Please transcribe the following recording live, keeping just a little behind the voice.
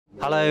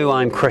Hello,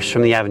 I'm Chris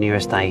from the Avenue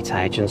Estate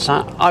Agents.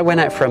 I went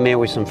out for a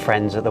meal with some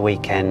friends at the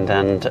weekend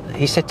and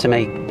he said to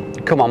me,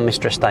 "Come on,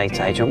 Mr.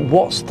 Estate Agent,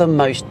 what's the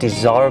most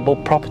desirable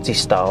property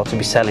style to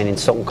be selling in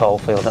Sutton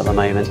Coldfield at the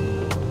moment?"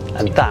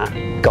 And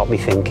that got me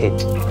thinking.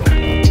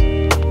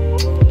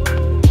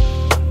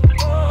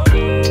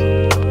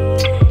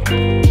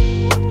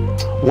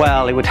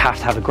 Well, it would have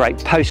to have a great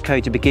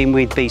postcode to begin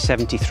with,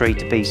 B73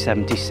 to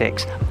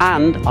B76,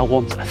 and I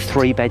want a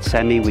 3-bed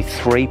semi with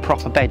 3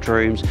 proper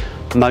bedrooms.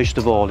 Most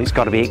of all, it's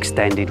got to be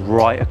extended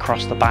right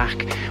across the back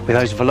with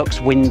those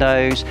Velux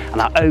windows and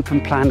that open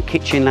plan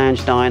kitchen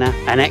lounge diner.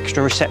 An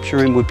extra reception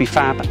room would be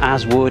fab,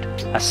 as would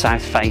a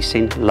south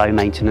facing low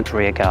maintenance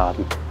rear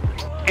garden.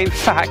 In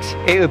fact,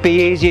 it would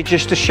be easier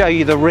just to show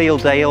you the real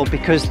deal,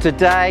 because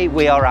today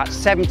we are at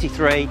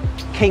 73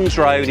 Kings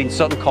Road in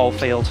Sutton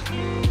Coldfield.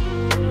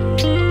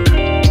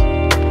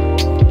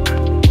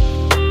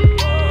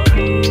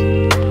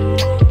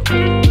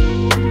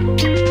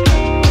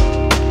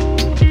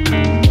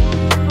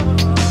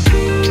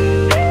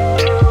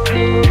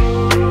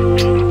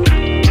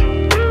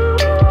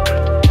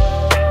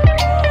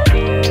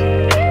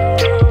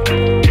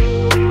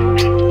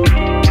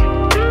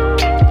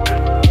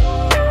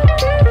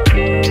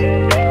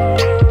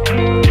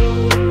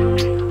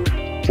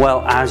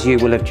 Well, as you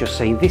will have just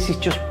seen, this is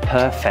just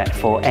perfect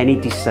for any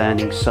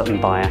discerning Sutton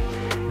buyer.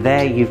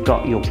 There you've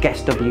got your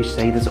guest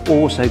WC, there's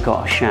also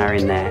got a shower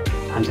in there,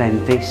 and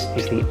then this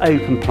is the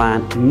open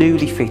plan,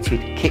 newly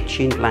fitted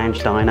kitchen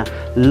lounge diner.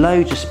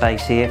 Loads of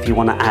space here if you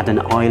want to add an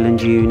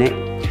island unit.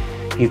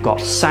 You've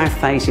got south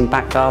facing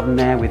back garden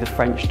there with the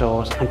French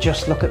doors, and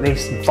just look at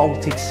this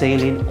vaulted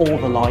ceiling, all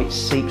the light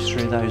seeps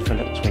through those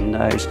Velux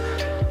windows.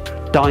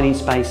 Dining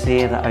space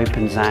here that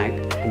opens out,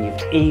 and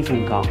you've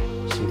even got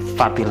some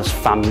fabulous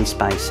family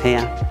space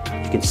here.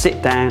 You can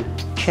sit down,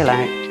 chill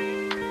out,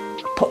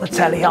 put the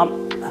telly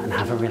on and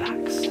have a relax.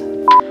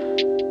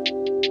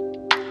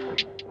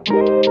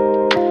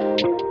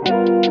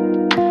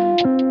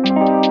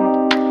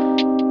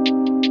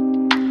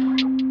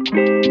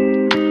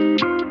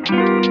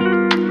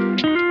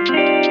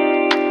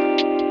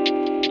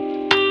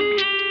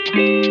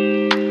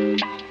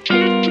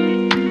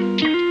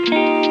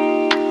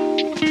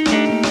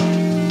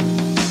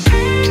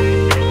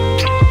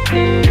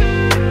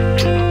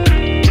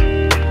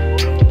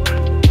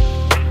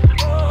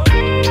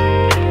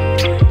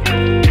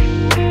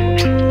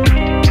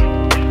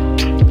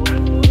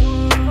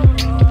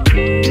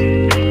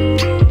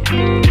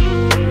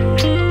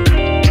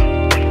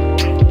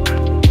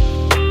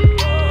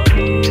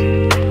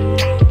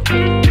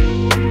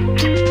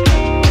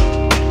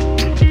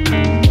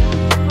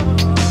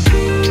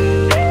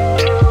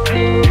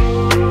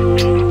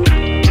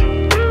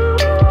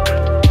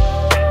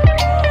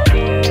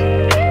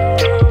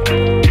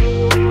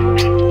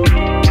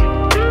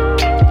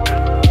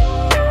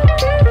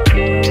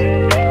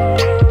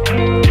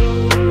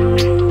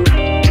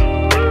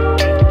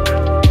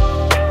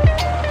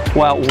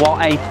 Well,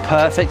 what a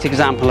perfect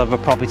example of a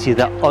property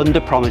that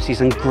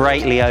under-promises and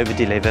greatly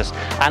over-delivers,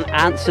 and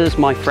answers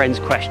my friend's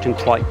question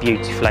quite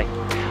beautifully.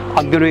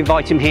 I'm going to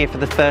invite him here for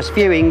the first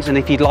viewings, and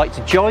if you'd like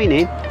to join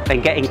in,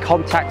 then get in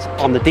contact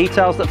on the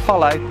details that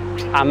follow,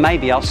 and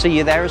maybe I'll see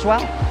you there as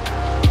well.